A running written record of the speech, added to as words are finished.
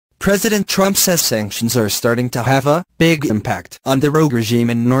President Trump says sanctions are starting to have a big impact on the rogue regime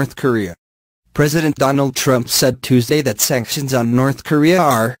in North Korea. President Donald Trump said Tuesday that sanctions on North Korea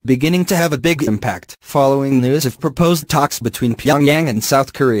are beginning to have a big impact following news of proposed talks between Pyongyang and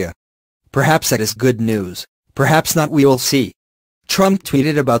South Korea. Perhaps that is good news, perhaps not, we will see. Trump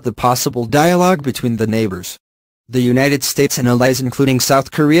tweeted about the possible dialogue between the neighbors. The United States and allies including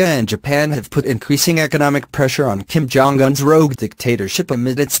South Korea and Japan have put increasing economic pressure on Kim Jong-un's rogue dictatorship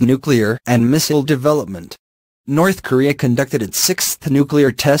amid its nuclear and missile development. North Korea conducted its sixth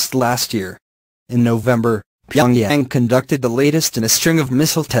nuclear test last year. In November, Pyongyang conducted the latest in a string of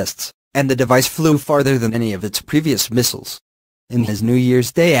missile tests, and the device flew farther than any of its previous missiles. In his New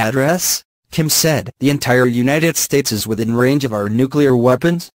Year's Day address, Kim said, "The entire United States is within range of our nuclear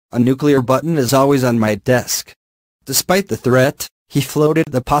weapons. A nuclear button is always on my desk." Despite the threat, he floated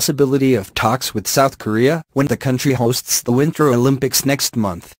the possibility of talks with South Korea when the country hosts the Winter Olympics next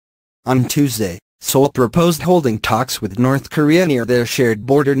month. On Tuesday, Seoul proposed holding talks with North Korea near their shared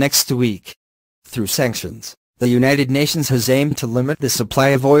border next week. Through sanctions, the United Nations has aimed to limit the supply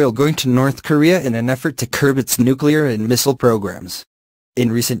of oil going to North Korea in an effort to curb its nuclear and missile programs.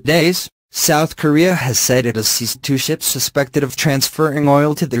 In recent days, South Korea has said it has seized 2 ships suspected of transferring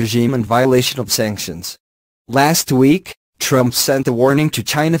oil to the regime in violation of sanctions. Last week, Trump sent a warning to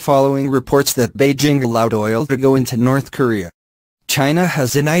China following reports that Beijing allowed oil to go into North Korea. China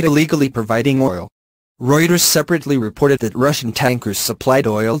has denied illegally providing oil. Reuters separately reported that Russian tankers supplied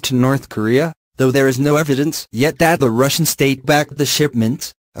oil to North Korea, though there is no evidence yet that the Russian state backed the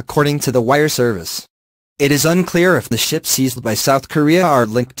shipment, according to the wire service. It is unclear if the ships seized by South Korea are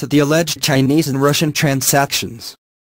linked to the alleged Chinese and Russian transactions.